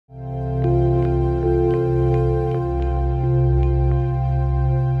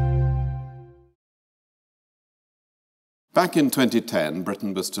Back in 2010,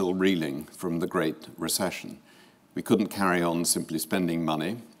 Britain was still reeling from the Great Recession. We couldn't carry on simply spending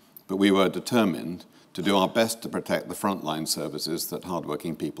money, but we were determined to do our best to protect the frontline services that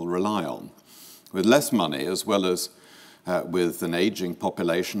hardworking people rely on. With less money, as well as with an aging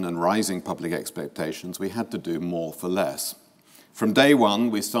population and rising public expectations, we had to do more for less. From day one,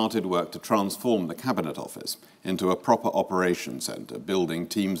 we started work to transform the Cabinet Office into a proper operations centre, building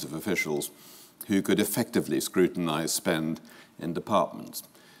teams of officials who could effectively scrutinise spend in departments.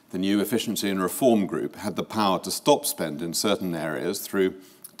 The new Efficiency and Reform Group had the power to stop spend in certain areas through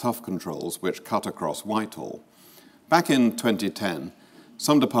tough controls which cut across Whitehall. Back in 2010,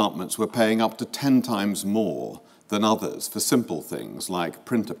 some departments were paying up to 10 times more than others for simple things like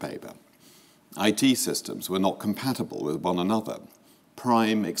printer paper. IT systems were not compatible with one another.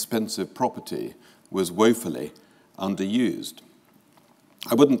 Prime, expensive property was woefully underused.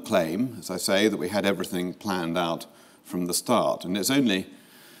 I wouldn't claim, as I say, that we had everything planned out from the start, and it's only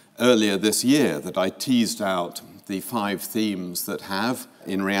earlier this year that I teased out the 5 themes that have,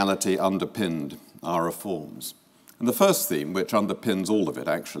 in reality, underpinned our reforms. And the first theme, which underpins all of it,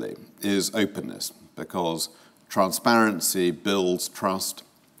 actually, is openness, because transparency builds trust,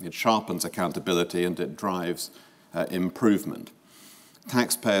 it sharpens accountability, and it drives improvement.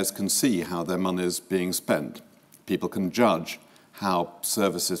 Taxpayers can see how their money is being spent. People can judge how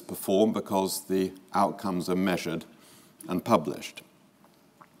services perform because the outcomes are measured and published.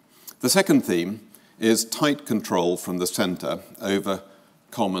 The second theme is tight control from the centre over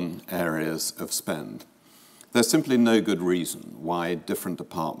common areas of spend. There's simply no good reason why different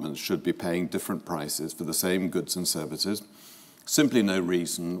departments should be paying different prices for the same goods and services. Simply no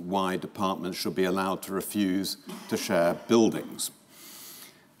reason why departments should be allowed to refuse to share buildings.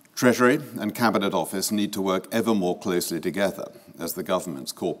 Treasury and Cabinet Office need to work ever more closely together as the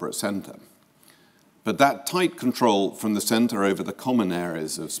government's corporate centre. But that tight control from the centre over the common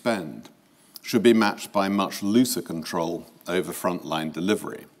areas of spend should be matched by much looser control over frontline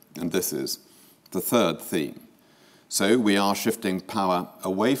delivery. And this is the third theme. So we are shifting power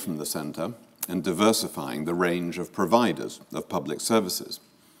away from the centre and diversifying the range of providers of public services.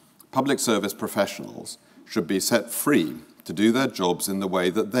 Public service professionals should be set free to do their jobs in the way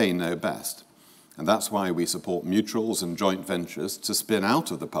that they know best. And that's why we support mutuals and joint ventures to spin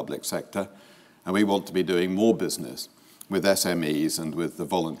out of the public sector, and we want to be doing more business with SMEs and with the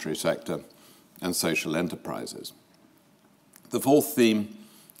voluntary sector and social enterprises. The fourth theme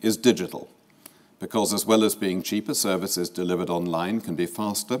is digital, because as well as being cheaper, services delivered online can be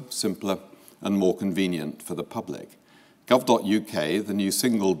faster, simpler, and more convenient for the public. Gov.uk, the new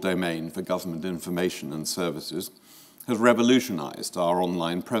single domain for government information and services, has revolutionised our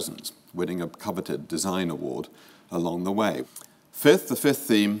online presence, winning a coveted design award along the way. The fifth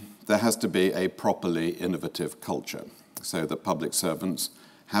theme, there has to be a properly innovative culture so that public servants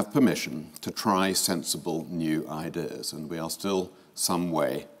have permission to try sensible new ideas, and we are still some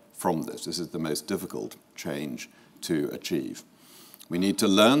way from this. This is the most difficult change to achieve. We need to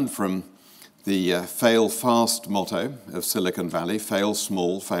learn from the fail fast motto of Silicon Valley, fail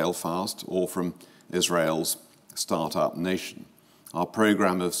small, fail fast, or from Israel's Startup Nation. Our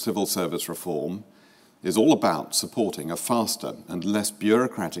programme of civil service reform is all about supporting a faster and less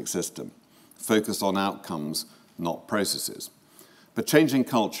bureaucratic system focused on outcomes, not processes. But changing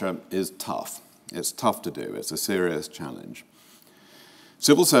culture is tough. It's tough to do. It's a serious challenge.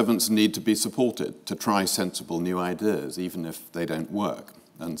 Civil servants need to be supported to try sensible new ideas, even if they don't work,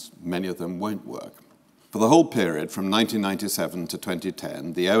 and many of them won't work. For the whole period from 1997 to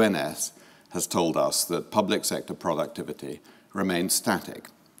 2010, the ONS has told us that public sector productivity remained static,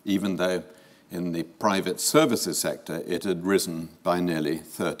 even though in the private services sector it had risen by nearly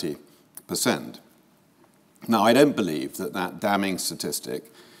 30%. Now, I don't believe that that damning statistic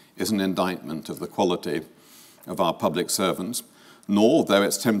is an indictment of the quality of our public servants, nor, though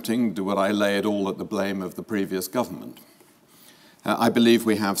it's tempting, would I lay it all at the blame of the previous government. I believe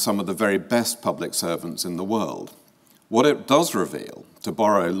we have some of the very best public servants in the world. What it does reveal, to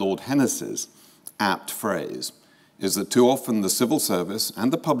borrow Lord Hennessy's apt phrase, is that too often the civil service,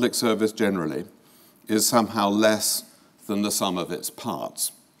 and the public service generally, is somehow less than the sum of its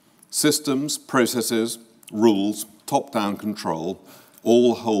parts. Systems, processes, rules, top-down control,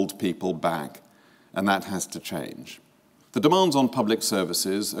 all hold people back, and that has to change. The demands on public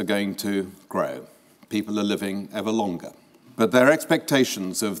services are going to grow. People are living ever longer. But their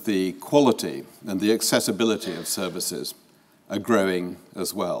expectations of the quality and the accessibility of services are growing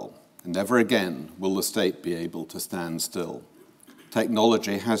as well. And never again will the state be able to stand still.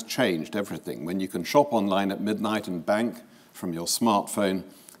 Technology has changed everything. When you can shop online at midnight and bank from your smartphone,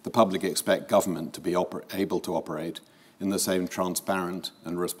 the public expect government to be able to operate in the same transparent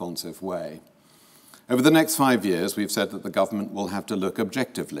and responsive way. Over the next 5 years, we've said that the government will have to look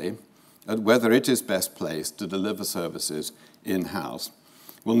objectively at whether it is best placed to deliver services in-house.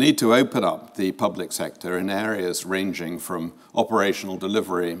 We'll need to open up the public sector in areas ranging from operational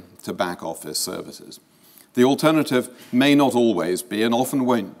delivery to back-office services. The alternative may not always be, and often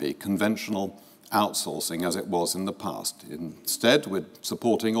won't be, conventional outsourcing as it was in the past. Instead, we're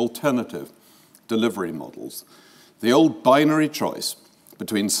supporting alternative delivery models. The old binary choice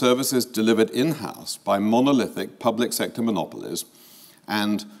between services delivered in-house by monolithic public sector monopolies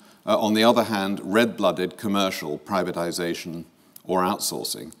and, on the other hand, red-blooded commercial privatization or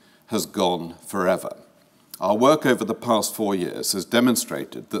outsourcing has gone forever. Our work over the past 4 years has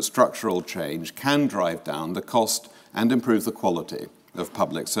demonstrated that structural change can drive down the cost and improve the quality of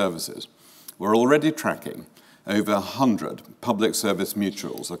public services. We're already tracking over 100 public service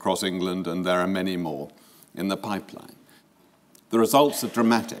mutuals across England, and there are many more in the pipeline. The results are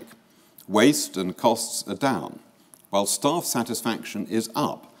dramatic. Waste and costs are down, while staff satisfaction is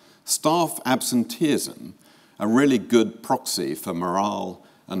up. Staff absenteeism, a really good proxy for morale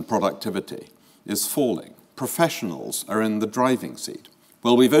and productivity, is falling. Professionals are in the driving seat.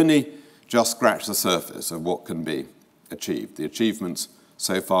 Well, we've only just scratched the surface of what can be achieved. The achievements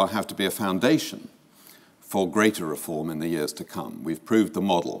so far have to be a foundation for greater reform in the years to come. We've proved the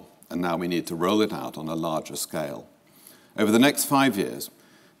model, and now we need to roll it out on a larger scale. Over the next 5 years,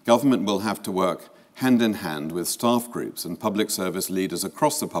 government will have to work hand in hand with staff groups and public service leaders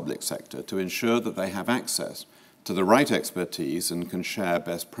across the public sector to ensure that they have access to the right expertise and can share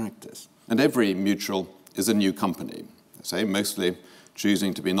best practice. And every mutual is a new company, I say, mostly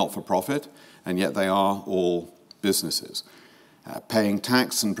choosing to be not-for-profit, and yet they are all businesses, paying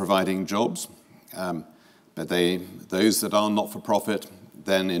tax and providing jobs, but those that are not-for-profit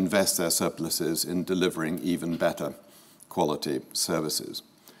then invest their surpluses in delivering even better quality services.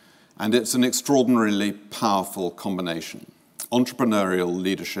 And it's an extraordinarily powerful combination. Entrepreneurial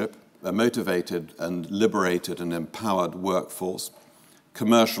leadership, a motivated and liberated and empowered workforce,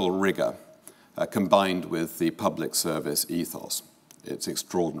 commercial rigor, combined with the public service ethos. It's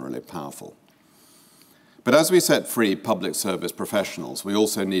extraordinarily powerful. But as we set free public service professionals, we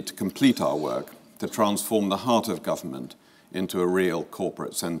also need to complete our work to transform the heart of government into a real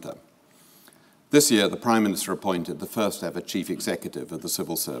corporate centre. This year, the Prime Minister appointed the first ever Chief Executive of the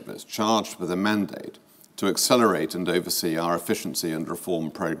Civil Service, charged with a mandate to accelerate and oversee our efficiency and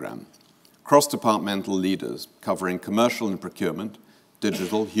reform programme. Cross-departmental leaders covering commercial and procurement,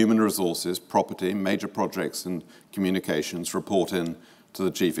 digital, human resources, property, major projects and communications report in to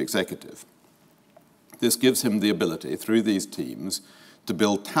the Chief Executive. This gives him the ability, through these teams, to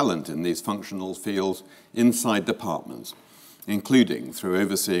build talent in these functional fields inside departments, including through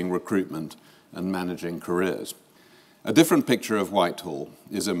overseeing recruitment and managing careers. A different picture of Whitehall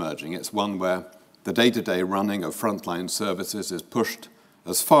is emerging. It's one where the day-to-day running of frontline services is pushed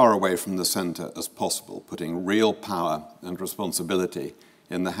as far away from the centre as possible, putting real power and responsibility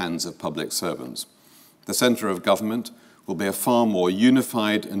in the hands of public servants. The centre of government will be a far more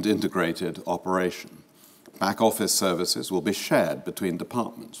unified and integrated operation. Back-office services will be shared between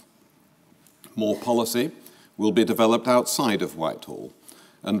departments. More policy will be developed outside of Whitehall,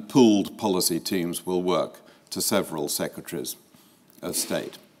 and pooled policy teams will work to several secretaries of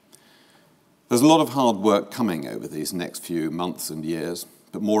state. There's a lot of hard work coming over these next few months and years,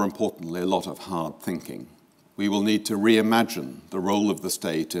 but more importantly, a lot of hard thinking. We will need to reimagine the role of the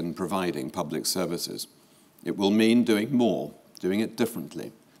state in providing public services. It will mean doing more, doing it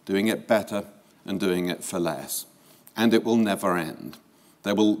differently, doing it better, and doing it for less. And it will never end.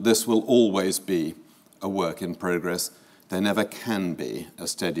 This will always be a work in progress. There never can be a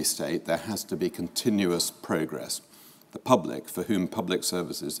steady state. There has to be continuous progress. The public, for whom public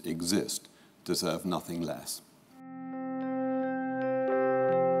services exist, deserve nothing less.